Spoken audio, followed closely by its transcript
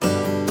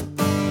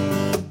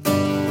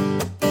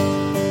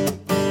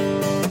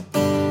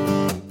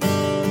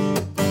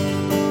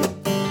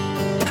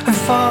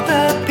For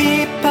the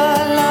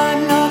people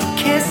I'm not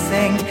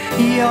kissing,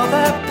 you're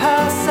the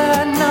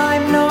person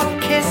I'm not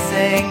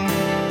kissing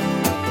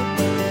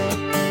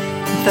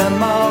the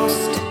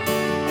most.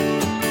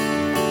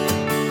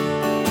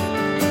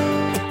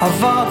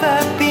 Of all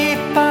the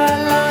people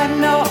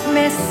I'm not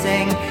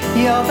missing,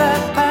 you're the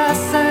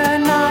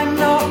person I'm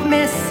not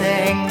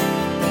missing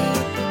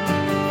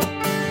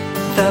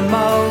the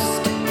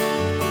most.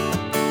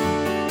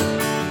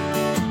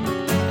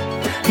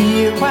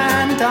 You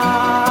and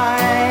I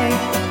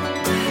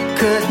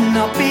could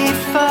not be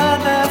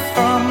further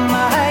from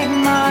my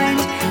mind.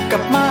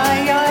 Got my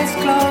eyes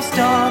closed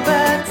all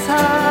the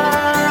time.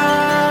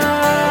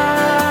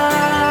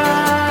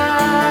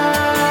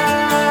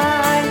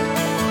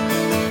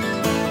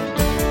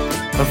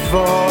 Of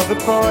all the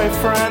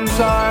boyfriends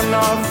I'm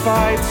not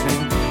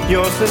fighting,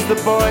 yours is the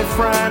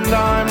boyfriend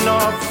I'm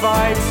not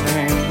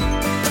fighting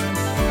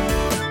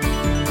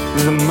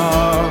the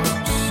most.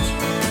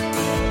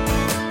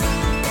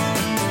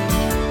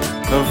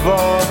 Of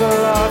all the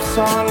love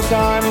songs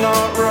I'm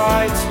not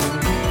writing,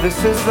 this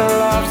is the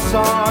love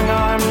song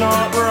I'm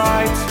not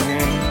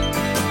writing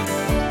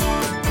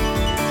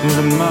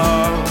the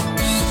most.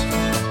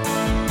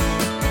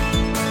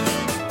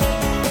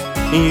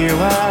 You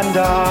and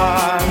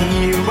I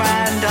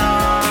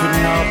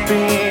could not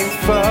be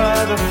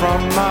further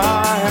from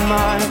my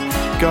mind.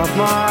 Got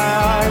my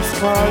eyes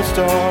closed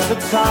all the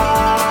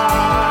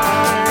time.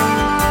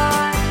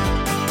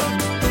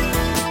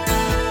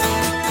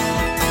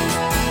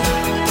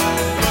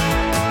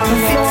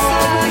 It's